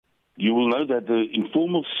you will know that the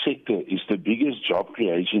informal sector is the biggest job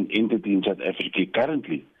creation entity in South Africa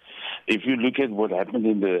currently. If you look at what happened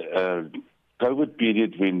in the COVID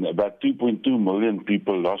period, when about 2.2 million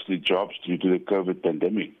people lost their jobs due to the COVID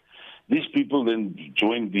pandemic, these people then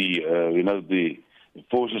joined the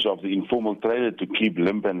forces of the informal trader to keep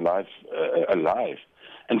limb and life alive.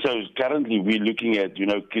 And so currently we're looking at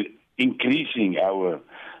increasing our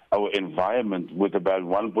environment with about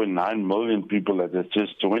 1.9 million people that have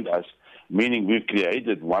just joined us, meaning we've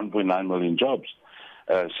created 1.9 million jobs.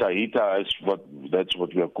 Sahita that's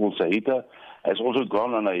what we have called Sahita, has also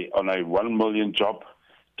gone on a 1 million job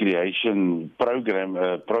creation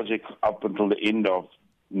project up until the end of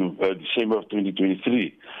December of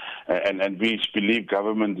 2023, and we believe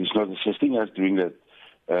government is not assisting us doing that.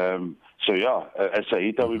 As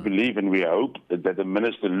Sahita, we believe and we hope that the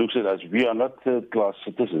minister looks at us. We are not third-class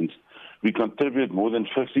citizens. We contribute more than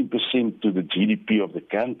 15% to the GDP of the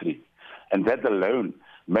country, and that alone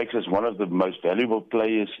makes us one of the most valuable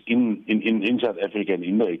players in South Africa and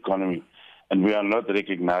in the economy. And we are not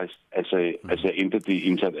recognized as an entity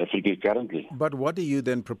in South Africa currently. But what do you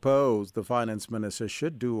then propose the finance minister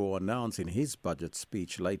should do or announce in his budget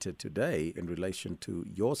speech later today in relation to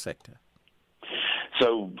your sector?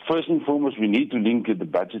 So first and foremost, we need to link the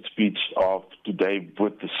budget speech of today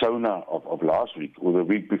with the SONA of last week or the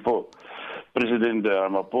week before. President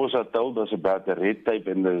Ramaphosa told us about the red tape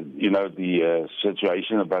and the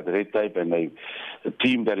situation about the red tape and the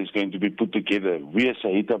team that is going to be put together. We as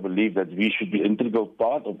Sahita believe that we should be an integral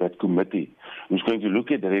part of that committee who's going to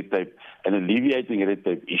look at the red tape and alleviating red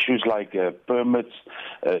tape issues like permits,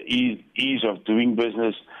 ease of doing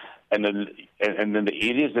business, and then the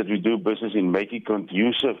areas that we do business in, make it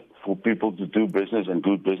conducive for people to do business and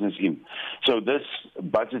good business in. So this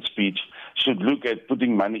budget speech should look at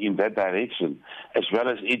putting money in that direction, as well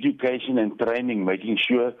as education and training, making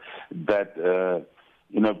sure that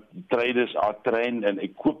traders are trained and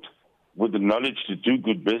equipped with the knowledge to do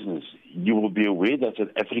good business. You will be aware that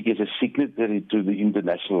South Africa is a signatory to the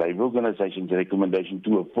International Labour Organization's recommendation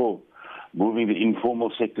 204, moving the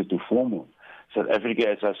informal sector to formal. South Africa,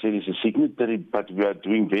 as I said, is a signatory, but we are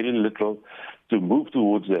doing very little to move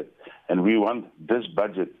towards that. And we want this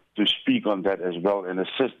budget to speak on that as well and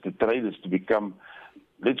assist the traders to become,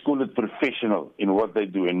 let's call it, professional in what they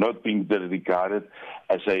do and not being regarded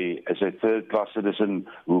as a third-class citizen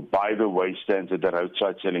who, by the way, stands at the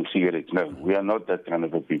roadside selling cigarettes. No, we are not that kind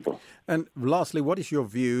of a people. And lastly, what is your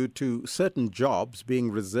view to certain jobs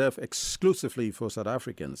being reserved exclusively for South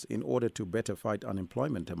Africans in order to better fight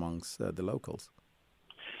unemployment amongst the locals?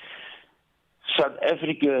 South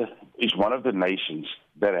Africa is one of the nations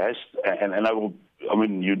that has,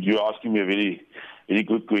 you're asking me a very, very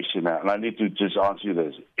good question now, and I need to just answer you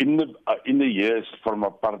this. In the years from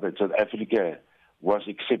apartheid, South Africa was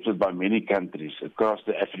accepted by many countries across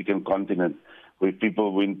the African continent where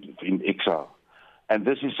people went in exile. And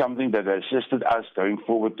this is something that assisted us going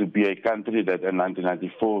forward to be a country that in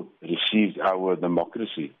 1994 received our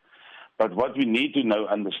democracy. But what we need to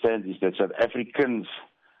understand is that South Africans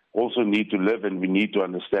also need to live, and we need to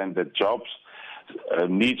understand that jobs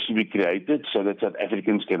needs to be created so that South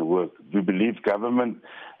Africans can work. We believe government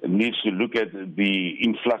needs to look at the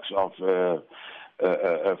influx of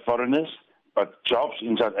foreigners, but jobs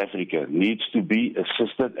in South Africa needs to be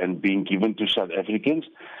assisted and being given to South Africans.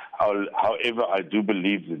 However, I do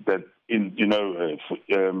believe that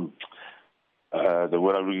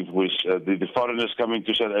the foreigners coming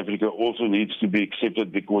to South Africa also needs to be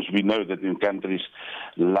accepted, because we know that in countries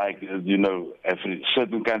like,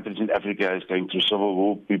 certain countries in Africa is going through civil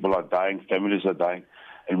war, people are dying, families are dying,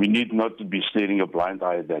 and we need not to be staring a blind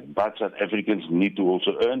eye at that. But South Africans need to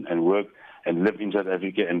also earn and work and live in South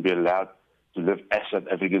Africa and be allowed to live as South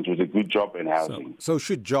Africans with a good job and housing. So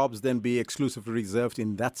should jobs then be exclusively reserved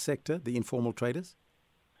in that sector, the informal traders?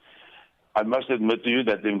 I must admit to you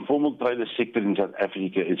that the informal trader sector in South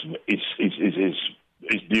Africa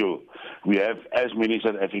is dual. We have as many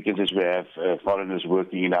South Africans as we have foreigners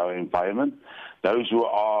working in our environment. Those who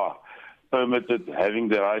are permitted, having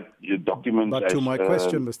the right documents. But to my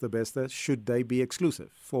question, Mr. Bester, should they be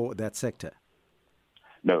exclusive for that sector?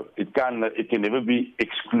 No, it can never be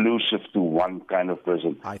exclusive to one kind of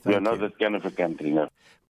person. We are not that kind of a country, no.